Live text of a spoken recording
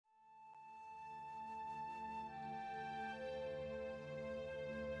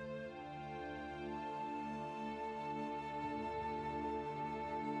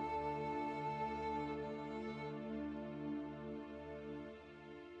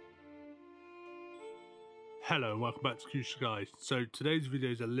Hello and welcome back to Kyū shigai. So today's video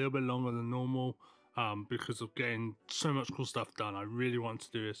is a little bit longer than normal because of getting so much cool stuff done. I really want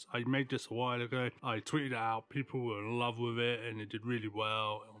to do this. I made this a while ago. I tweeted it out. People were in love with it and it did really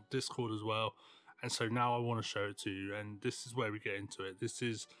well on Discord as well. And so now I want to show it to you, and this is where we get into it. This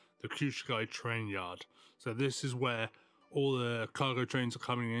is the Kyū shigai train yard. So this is where all the cargo trains are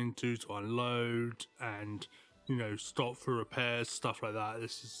coming into to unload and, you know, stop for repairs, stuff like that.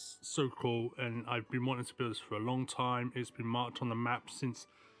 This is so cool, and I've been wanting to build this for a long time. It's been marked on the map since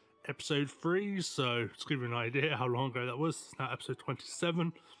episode 3, so to give you an idea how long ago that was, it's now episode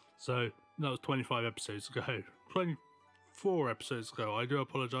 27, so that was 25 episodes ago. 24 episodes ago. I do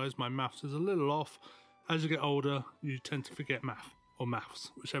apologise, my maths is a little off. As you get older, you tend to forget math, or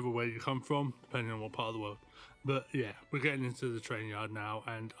maths, whichever way you come from, depending on what part of the world. But yeah, we're getting into the train yard now,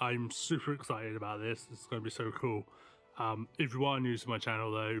 and I'm super excited about this. It's going to be so cool. If you are new to my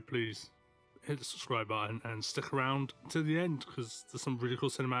channel though, please hit the subscribe button and stick around to the end, because there's some really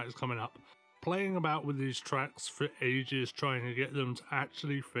cool cinematics coming up. Playing about with these tracks for ages, trying to get them to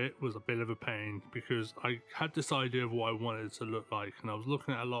actually fit, was a bit of a pain, because I had this idea of what I wanted it to look like, and I was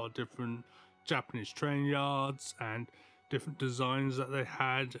looking at a lot of different Japanese train yards and different designs that they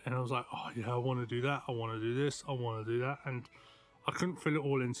had, and I was like, oh yeah, I want to do that, I want to do this, I want to do that, and I couldn't fit it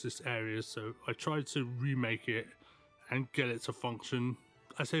all into this area, so I tried to remake it and get it to function.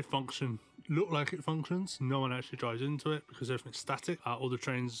 I say function, look like it functions. No one actually drives into it because everything's static. All the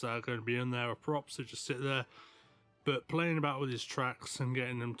trains that are going to be in there are props, they just sit there. But playing about with these tracks and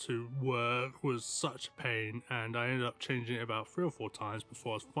getting them to work was such a pain, and I ended up changing it about 3 or 4 times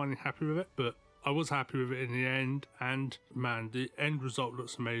before I was finally happy with it. But I was happy with it in the end, and man, the end result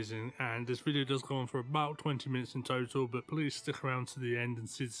looks amazing. And this video does go on for about 20 minutes in total, but please stick around to the end and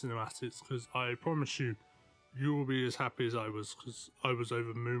see the cinematics, because I promise you, you will be as happy as I was, because I was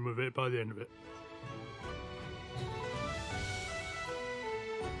over the moon with it by the end of it.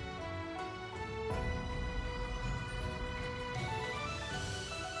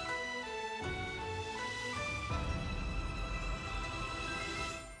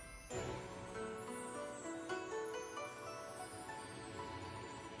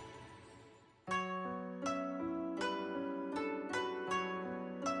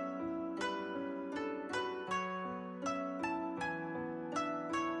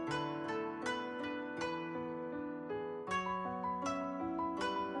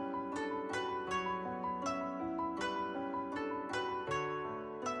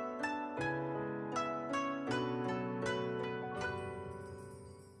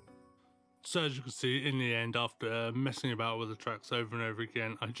 So as you can see, in the end, after messing about with the tracks over and over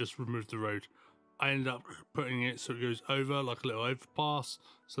again, I just removed the road. I ended up putting it so it goes over like a little overpass,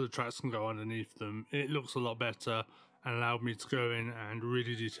 so the tracks can go underneath them. It looks a lot better and allowed me to go in and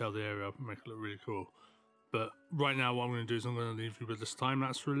really detail the area up and make it look really cool. But right now what I'm going to do is I'm going to leave you with this time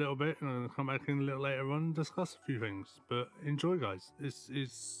lapse for a little bit, and I'm going to come back in a little later on and discuss a few things. But enjoy, guys.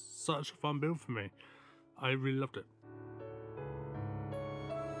 It's such a fun build for me. I really loved it.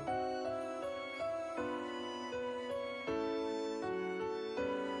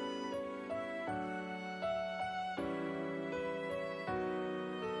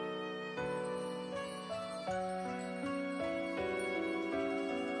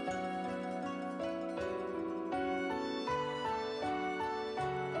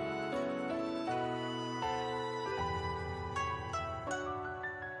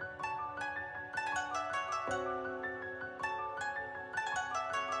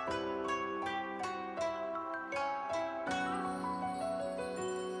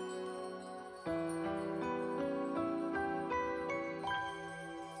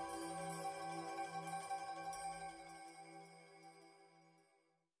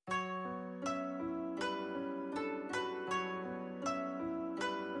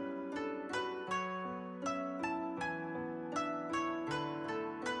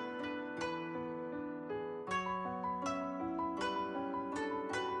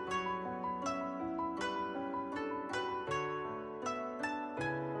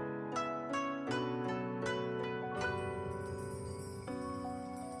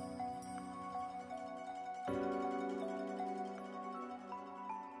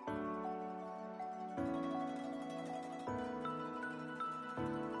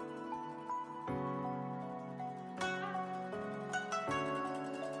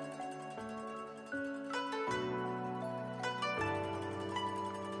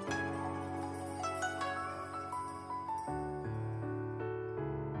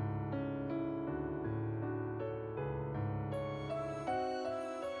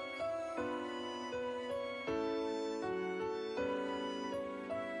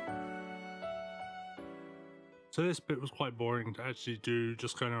 So this bit was quite boring to actually do,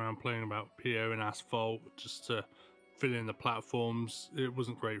 just going around playing about PO and asphalt just to fill in the platforms. It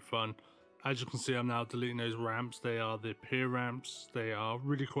wasn't great fun. As you can see, I'm now deleting those ramps. They are the pier ramps. They are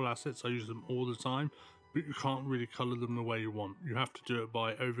really cool assets. I use them all the time, but you can't really color them the way you want. You have to do it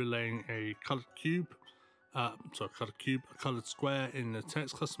by overlaying a colored cube, a colored square in the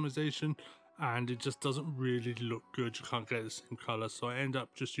text customization, and it just doesn't really look good. You can't get the same color, so I end up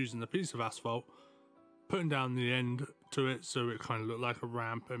just using a piece of asphalt, putting down the end to it so it kind of looked like a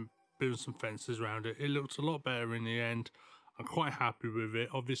ramp, and building some fences around it. It looked a lot better in the end. I'm quite happy with it.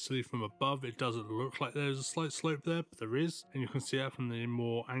 Obviously from above it doesn't look like there's a slight slope there, but there is, and you can see that from the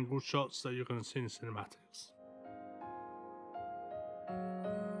more angled shots that you're going to see in the cinematics.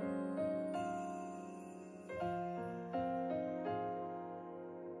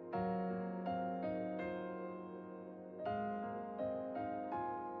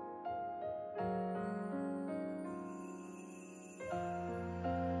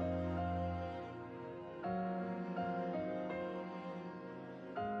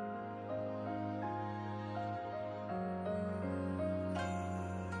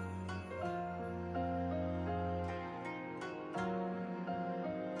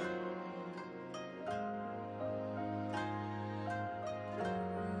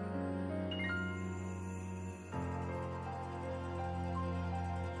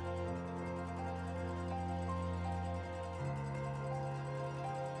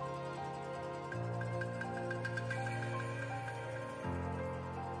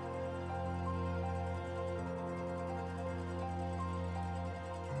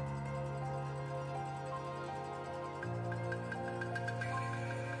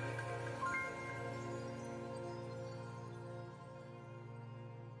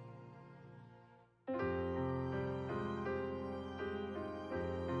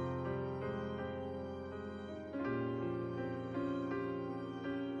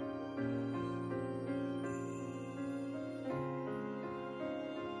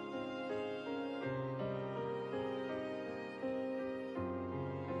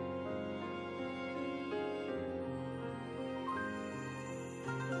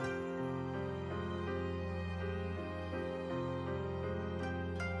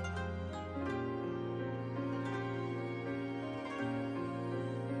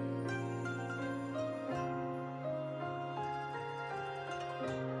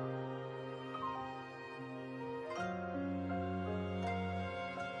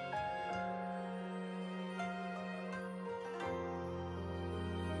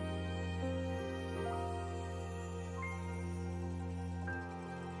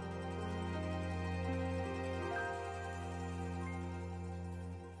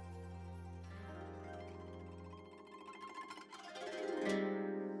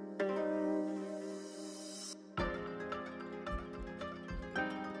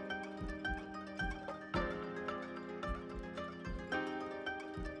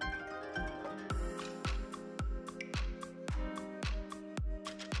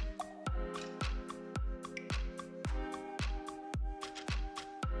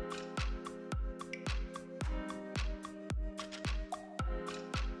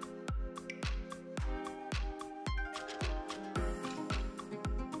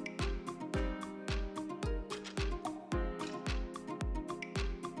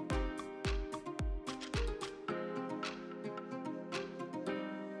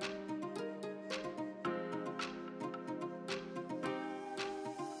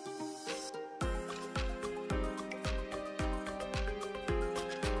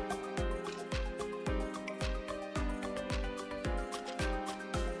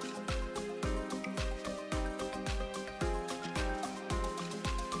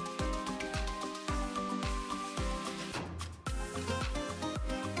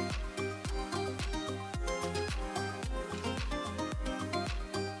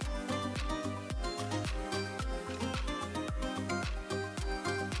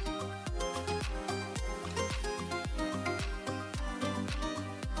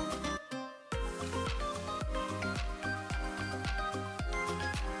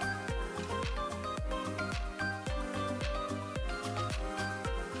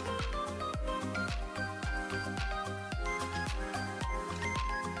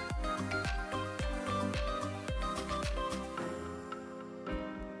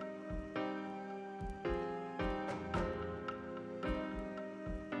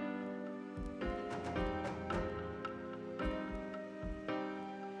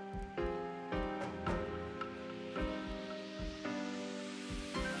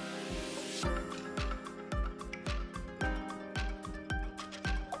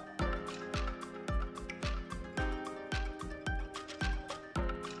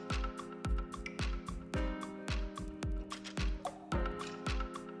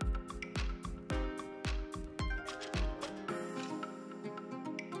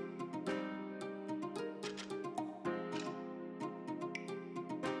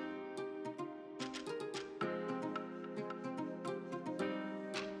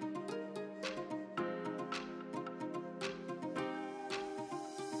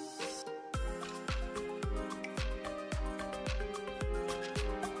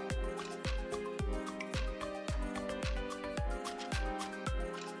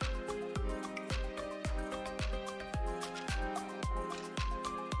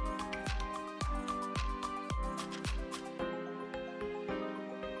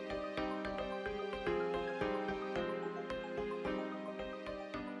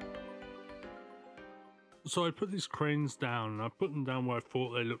 So I put these cranes down, and I put them down where I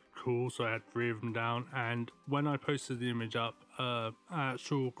thought they looked cool, so I had 3 of them down, and when I posted the image up, an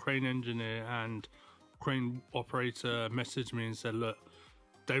actual crane engineer and crane operator messaged me and said, look,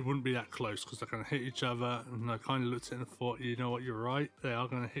 they wouldn't be that close because they're going to hit each other. And I kind of looked at it and thought, you know what, you're right, they are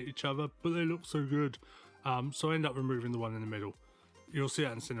going to hit each other, but they look so good. So I ended up removing the one in the middle. You'll see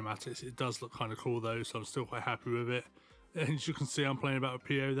that in cinematics. It does look kind of cool though, so I'm still quite happy with it. And as you can see, I'm playing about a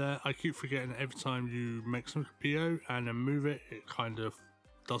PO there. I keep forgetting that every time you make some PO and then move it, it kind of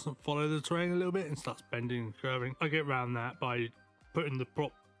doesn't follow the terrain a little bit and starts bending and curving. I get around that by putting the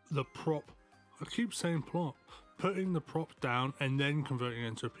prop, I keep saying plot, putting the prop down and then converting it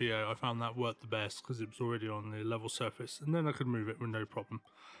into a PO. I found that worked the best because it was already on the level surface, and then I could move it with no problem.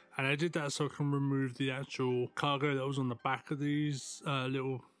 And I did that so I can remove the actual cargo that was on the back of these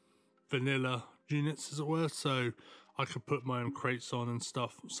little vanilla units, as it were, so I could put my own crates on and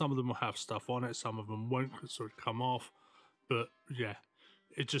stuff. Some of them will have stuff on it, some of them won't, because it would come off. But yeah,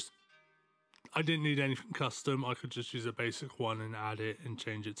 I didn't need anything custom. I could just use a basic one and add it and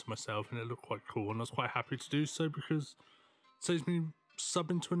change it to myself, and it looked quite cool, and I was quite happy to do so because it saves me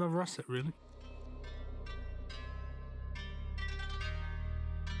subbing to another asset, really.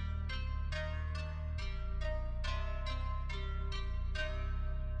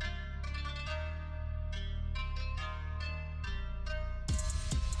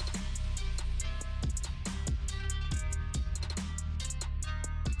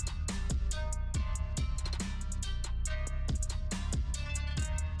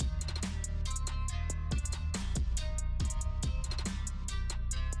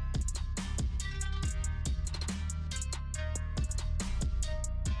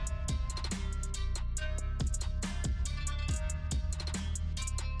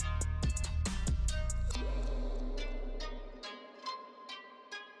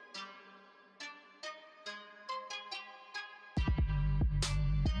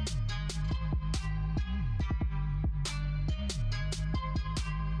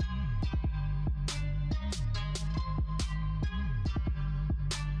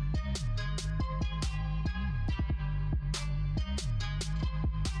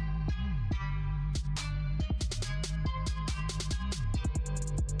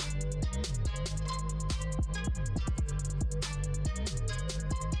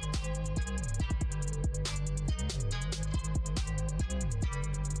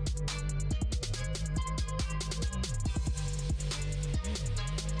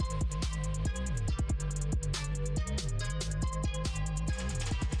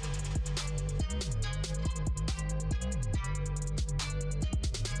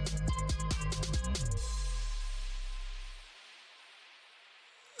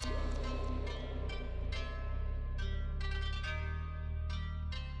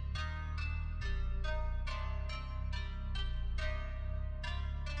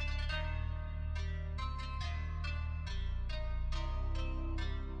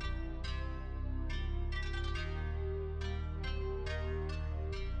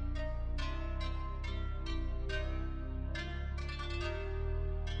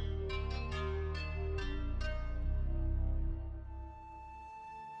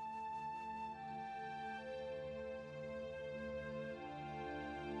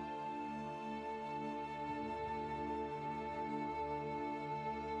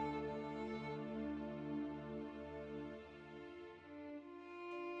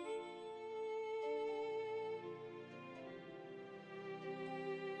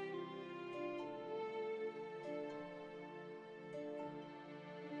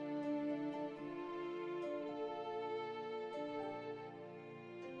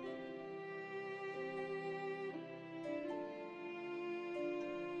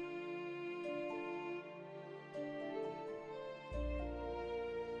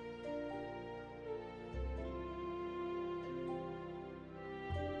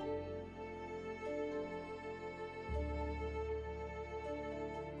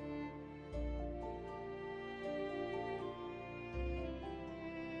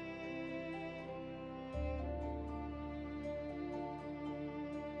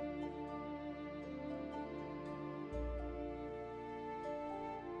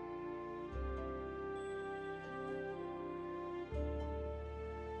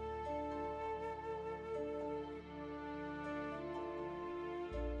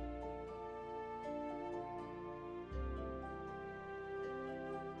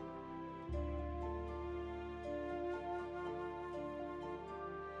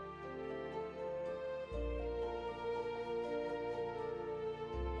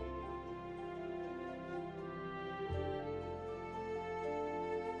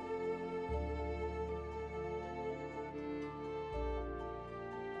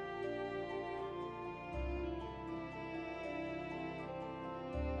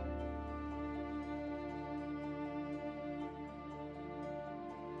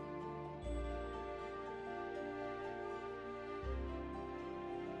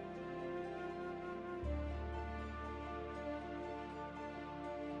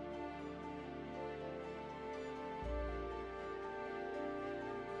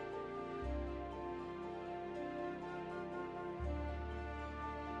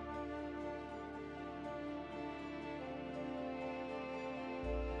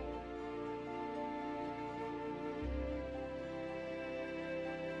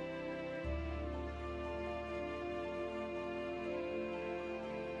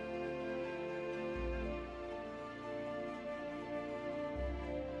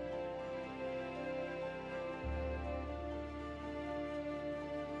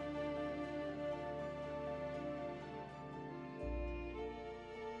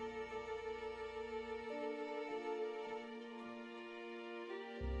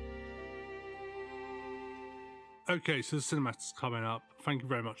 Okay, so the cinematic's coming up. Thank you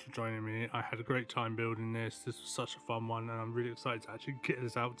very much for joining me. I had a great time building this. This was such a fun one, and I'm really excited to actually get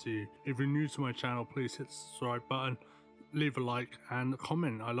this out to you. If you're new to my channel, please hit the subscribe button, leave a like and a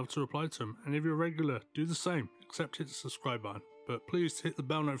comment. I love to reply to them. And if you're a regular, do the same, except hit the subscribe button. But please hit the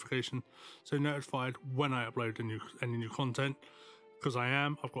bell notification so you're notified when I upload any new content. Because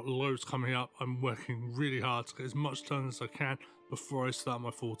I've got loads coming up. I'm working really hard to get as much done as I can before I start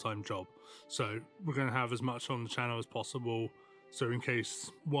my full-time job. So we're going to have as much on the channel as possible. So in case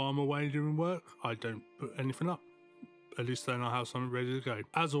while I'm away doing work, I don't put anything up. At least then I'll have something ready to go.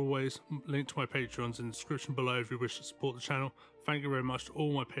 As always, link to my Patreons in the description below if you wish to support the channel. Thank you very much to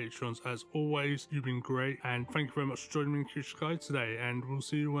all my Patreons. As always, you've been great. And thank you very much for joining me in Kyū shigai today. And we'll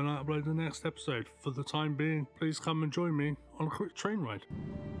see you when I upload the next episode. For the time being, please come and join me on a quick train ride.